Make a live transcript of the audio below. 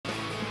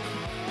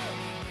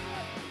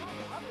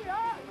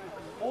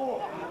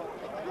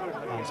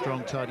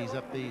Armstrong tidies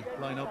up the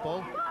line-up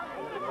ball.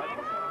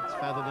 It's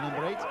feather the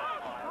number 8.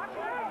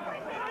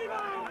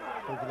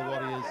 Over the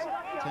Warriors'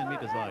 10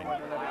 metres line.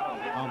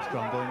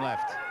 Armstrong going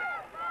left.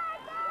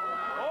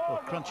 Oh,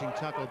 crunching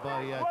tackle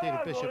by David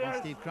Bishop on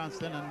Steve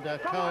Cranston,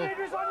 and Cole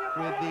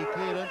with the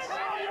clearance.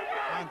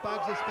 And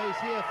bags of space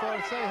here for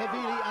Say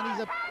Havili, and he's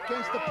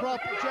against the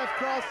prop. Jeff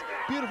Cross,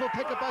 beautiful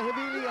pickup by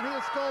Havili, and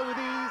he'll score with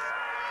ease.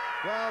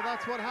 Well,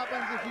 that's what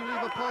happens if you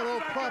leave a poor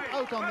old prop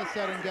out on the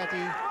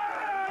Serengeti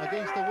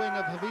against the wing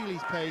of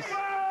Havili's pace.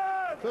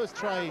 First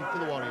try for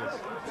the Warriors.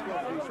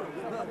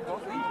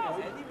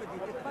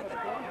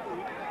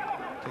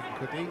 Taken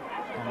quickly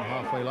on the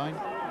halfway line.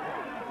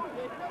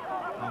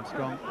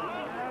 Armstrong,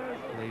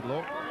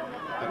 Laidlaw,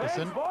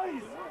 Epperson.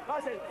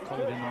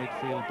 Followed in the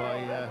midfield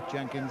by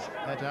Jenkins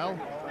et al.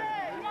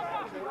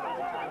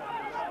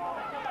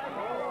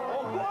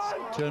 That's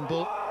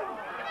Turnbull,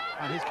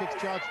 and his kick's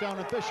charged down,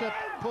 and Bishop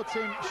puts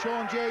in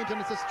Sean James,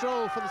 and it's a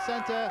stroll for the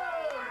centre.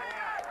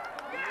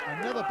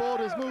 Another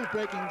Borders move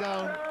breaking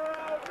down,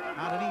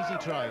 and an easy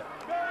try.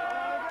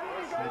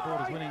 So the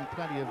Borders winning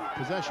plenty of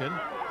possession,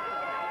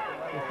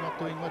 if not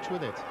doing much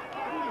with it.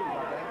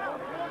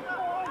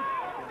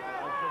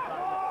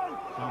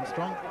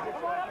 Armstrong,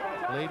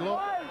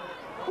 Laidlaw.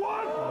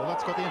 Well,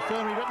 that's got the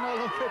infirmary written all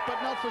over it,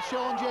 but not for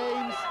Sean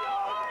James.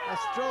 A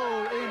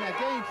stroll in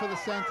again for the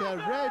centre,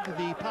 read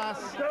the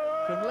pass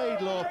from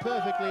Laidlaw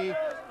perfectly.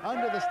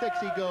 Under the sticks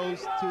he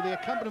goes to the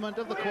accompaniment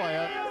of the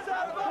choir.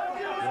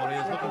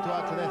 Warriors looking to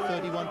add to their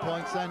 31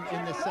 points then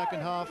in the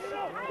second half.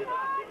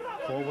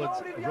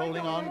 Forwards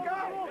rolling on.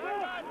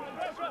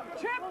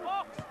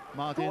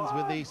 Martins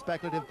with the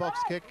speculative box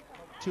kick.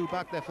 2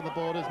 back there for the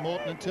Borders,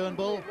 Morton and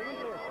Turnbull.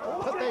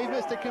 But they've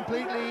missed it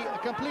completely. A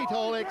complete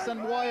Horlicks,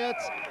 and Wyatt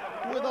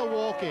with a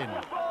walk-in.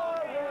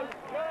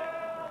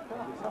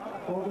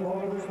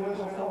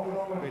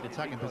 Great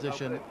attacking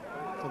position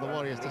for the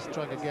Warriors to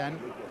strike again.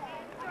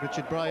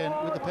 Richard Bryan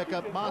with the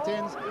pickup.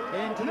 Martins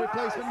into the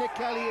replacement, Nick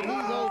Kelly, and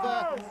he's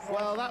over.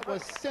 Well, that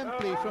was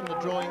simply from the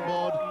drawing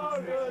board.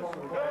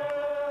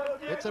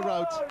 It's a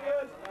rout.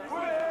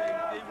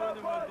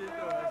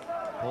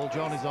 Paul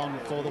John is on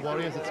for the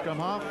Warriors at scrum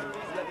half.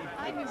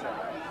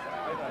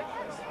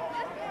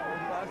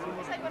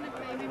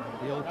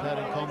 The old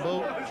pairing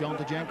combo, John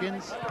to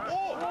Jenkins.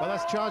 Well,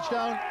 that's charged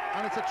down,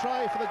 and it's a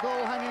try for the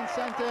goal-hanging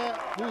centre,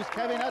 who's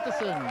Kevin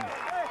Utterson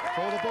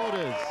for the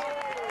Borders.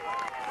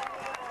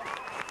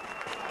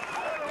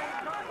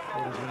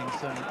 Borders winning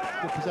some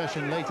good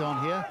possession late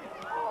on here.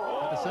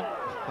 Utterson,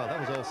 well, that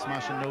was all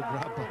smash and no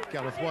grab by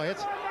Gareth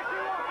Wyatt.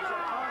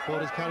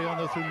 Borders carry on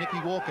though through Nicky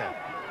Walker.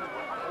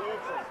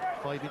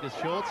 5 metres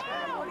short.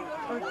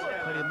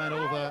 Plenty of men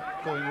over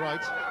going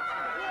right.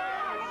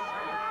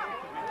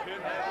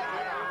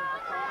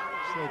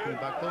 Slow coming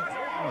back though.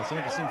 Oh, some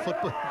interesting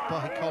football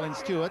by Colin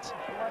Stewart.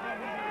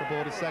 The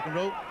Borders' second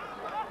row.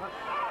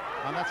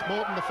 And that's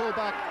Morton, the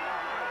fullback.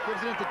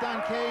 Gives it into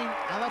Dan Kane,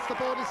 and that's the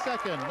Borders'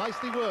 second.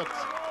 Nicely worked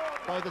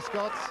by the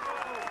Scots.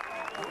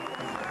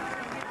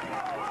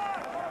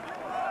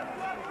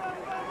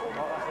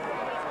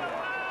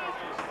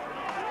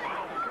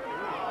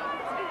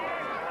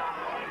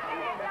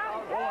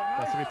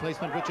 That's the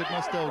replacement, Richard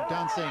Mustoe,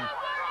 dancing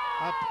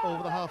up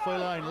over the halfway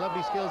line.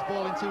 Lovely skills,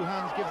 ball in 2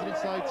 hands, gives it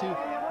inside to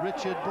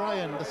Richard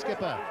Bryan, the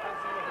skipper.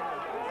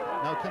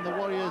 Now can the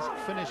Warriors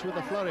finish with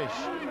a flourish?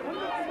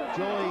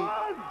 Joy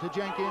to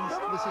Jenkins,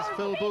 this is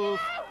Phil Booth.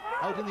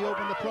 Out in the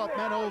open, the prop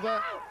men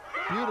over.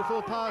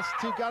 Beautiful pass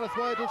to Gareth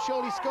Wyatt. Will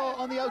surely score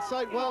on the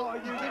outside. Well,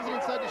 he gives it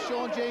inside to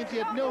Sean James. He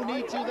had no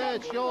need to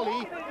there,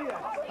 surely.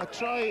 A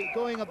try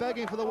going a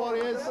begging for the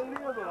Warriors.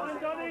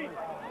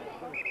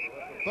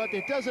 But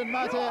it doesn't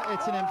matter,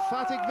 it's an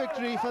emphatic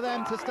victory for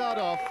them to start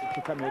off.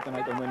 To come here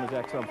tonight and win was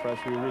excellent for us.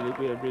 We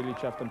are really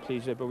chuffed and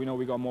pleased with it, but we know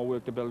we got more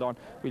work to build on.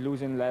 We're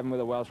losing 11 with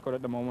a Welsh squad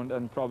at the moment,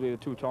 and probably the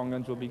 2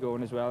 Tongans will be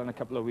going as well in a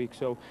couple of weeks,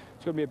 so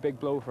it's going to be a big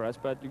blow for us.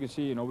 But you can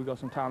see, you know, we've got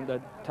some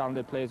talented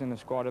players in the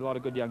squad, a lot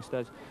of good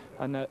youngsters,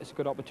 and it's a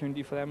good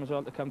opportunity for them as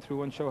well to come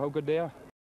through and show how good they are.